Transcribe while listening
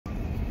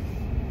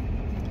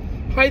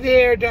Hi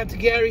there, Dr.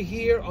 Gary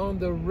here on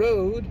the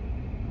road.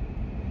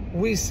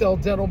 We sell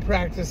dental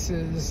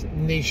practices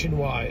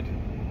nationwide.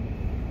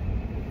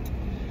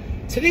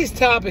 Today's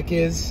topic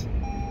is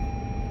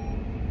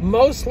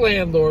most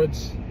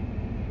landlords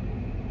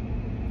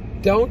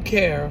don't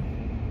care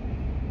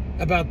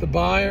about the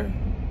buyer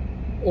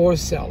or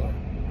seller.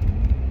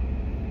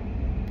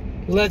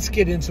 Let's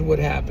get into what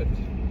happened.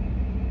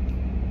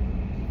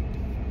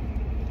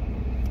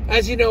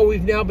 As you know,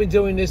 we've now been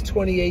doing this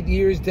 28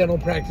 years, dental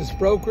practice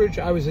brokerage.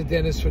 I was a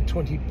dentist for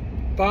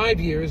 25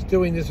 years,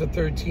 doing this for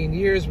 13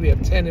 years. We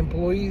have 10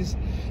 employees,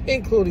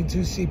 including 2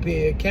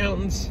 CPA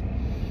accountants.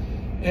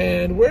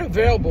 And we're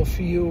available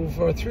for you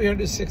for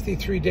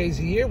 363 days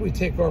a year. We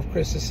take off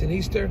Christmas and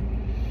Easter.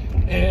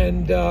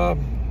 And, our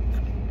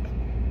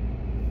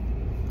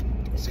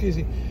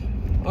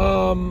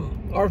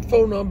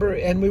phone number,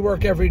 and we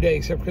work every day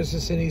except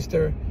Christmas and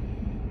Easter.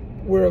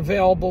 We're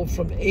available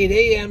from 8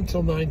 a.m.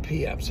 till 9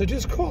 p.m. So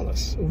just call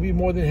us. We'll be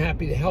more than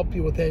happy to help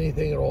you with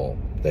anything at all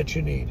that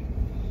you need.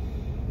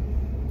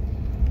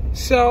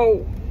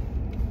 So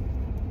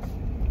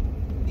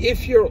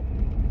if you're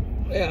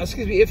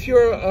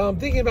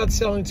thinking about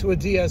selling to a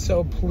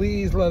DSO,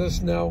 please let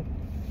us know,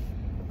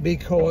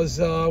 because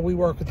we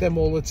work with them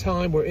all the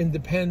time. We're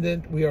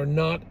independent. We are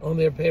not on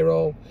their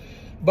payroll,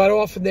 but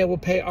often they will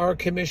pay our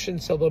commission,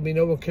 so there'll be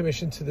no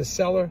commission to the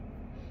seller.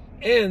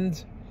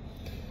 And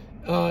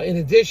in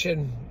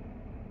addition,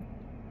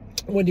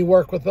 when you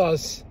work with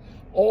us,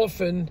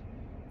 often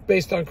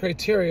based on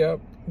criteria,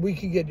 we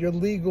can get your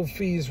legal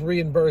fees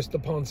reimbursed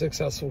upon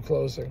successful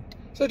closing.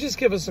 So just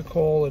give us a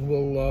call and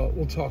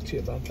we'll talk to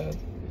you about that.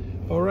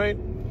 All right.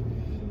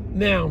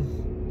 Now,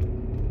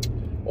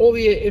 all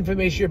the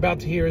information you're about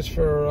to hear is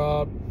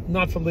for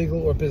not for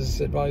legal or business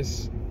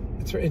advice.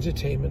 It's for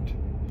entertainment.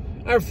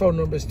 Our phone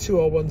number is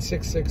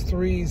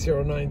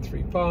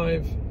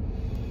 201-663-0935.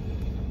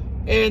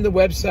 And the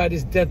website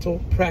is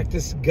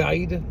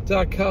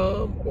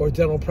dentalpracticeguide.com or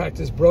dental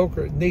practice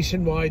broker,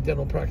 nationwide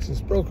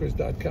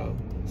dentalpracticebrokers.com.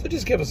 So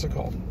just give us a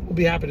call. We'll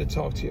be happy to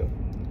talk to you.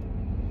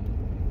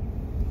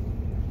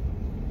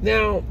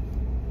 Now,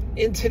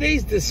 in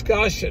today's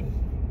discussion,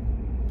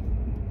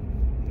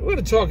 we're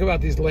going to talk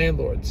about these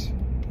landlords.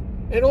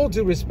 And all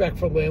due respect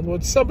for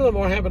landlords, some of them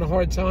are having a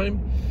hard time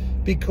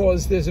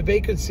because there's a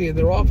vacancy in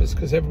their office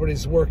because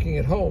everybody's working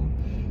at home.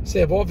 So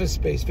they have office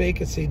space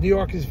vacancy. New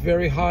York is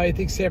very high. I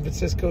think San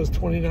Francisco is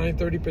 29,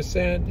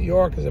 30%. New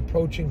York is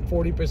approaching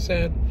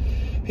 40%.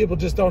 People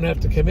just don't have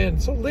to come in.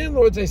 So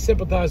landlords, I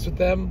sympathize with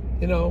them.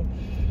 You know,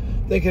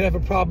 they can have a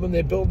problem in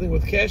their building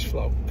with cash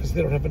flow because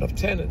they don't have enough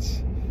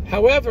tenants.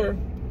 However,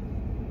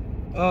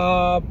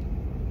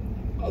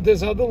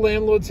 there's other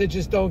landlords that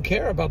just don't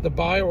care about the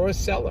buyer or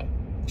seller.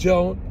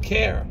 Don't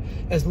care.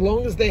 As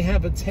long as they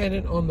have a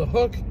tenant on the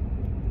hook,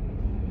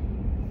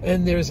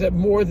 and there's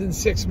more than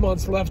 6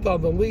 months left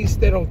on the lease,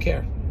 they don't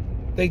care.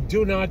 They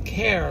do not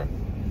care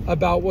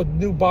about what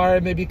new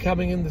buyer may be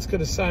coming in that's going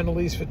to sign a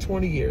lease for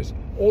 20 years.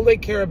 All they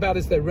care about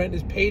is their rent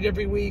is paid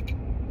every week,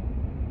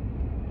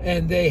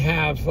 and they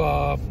have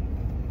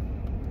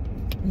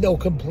no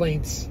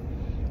complaints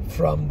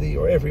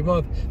or every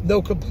month,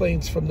 no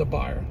complaints from the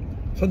buyer,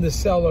 from the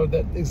seller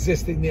that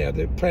existing there,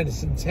 the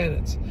apprentice and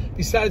tenants.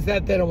 Besides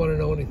that, they don't want to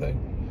know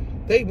anything.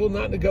 They will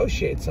not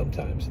negotiate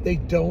sometimes. They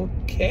don't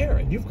care.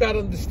 And you've got to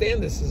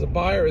understand this as a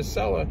buyer or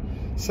seller.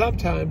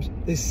 Sometimes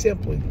they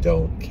simply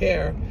don't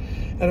care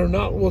and are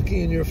not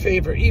looking in your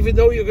favor, even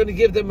though you're going to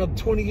give them a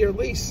 20-year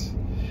lease.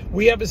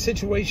 We have a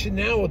situation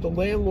now where the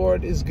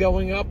landlord is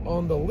going up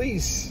on the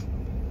lease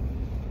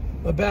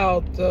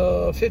about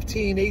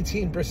 15,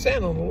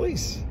 18% on the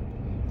lease.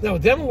 Now, a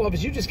dental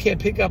office, you just can't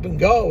pick up and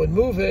go and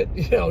move it.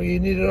 You know, you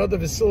need another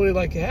facility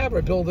like you have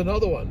or build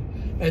another one.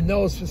 And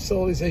those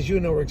facilities, as you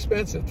know, are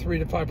expensive, $300,000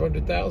 to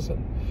 $500,000.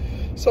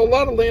 So a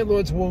lot of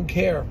landlords won't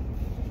care.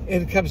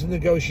 And it comes to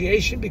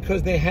negotiation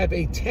because they have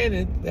a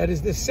tenant, that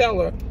is the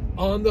seller,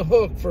 on the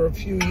hook for a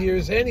few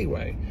years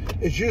anyway.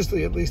 It's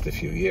usually at least a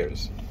few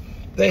years.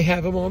 They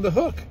have them on the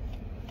hook,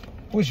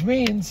 which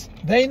means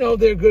they know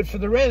they're good for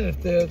the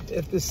rent.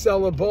 If the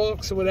seller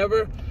balks or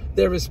whatever,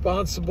 they're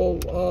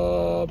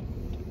responsible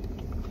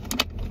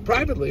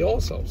privately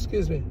also,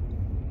 excuse me.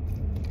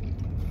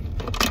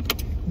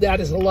 That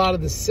is a lot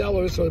of the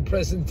sellers or the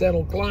present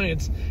dental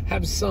clients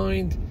have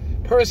signed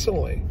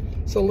personally.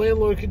 So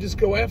landlord could just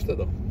go after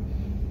them.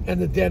 And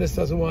the dentist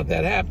doesn't want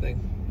that happening.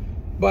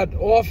 But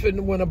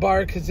often when a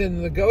buyer comes in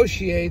and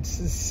negotiates,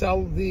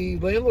 the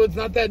landlord's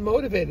not that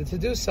motivated to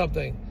do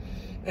something.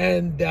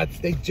 And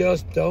they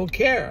just don't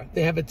care.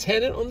 They have a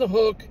tenant on the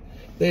hook.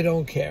 They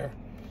don't care.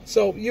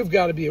 So you've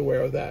got to be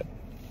aware of that.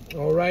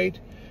 All right?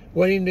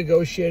 When you're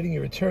negotiating,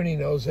 your attorney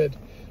knows it.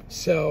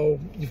 So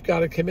you've got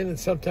to come in and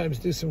sometimes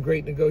do some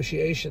great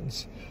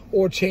negotiations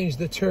or change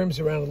the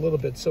terms around a little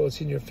bit so it's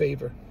in your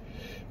favor.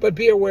 But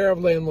be aware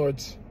of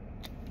landlords.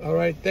 All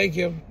right. Thank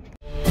you.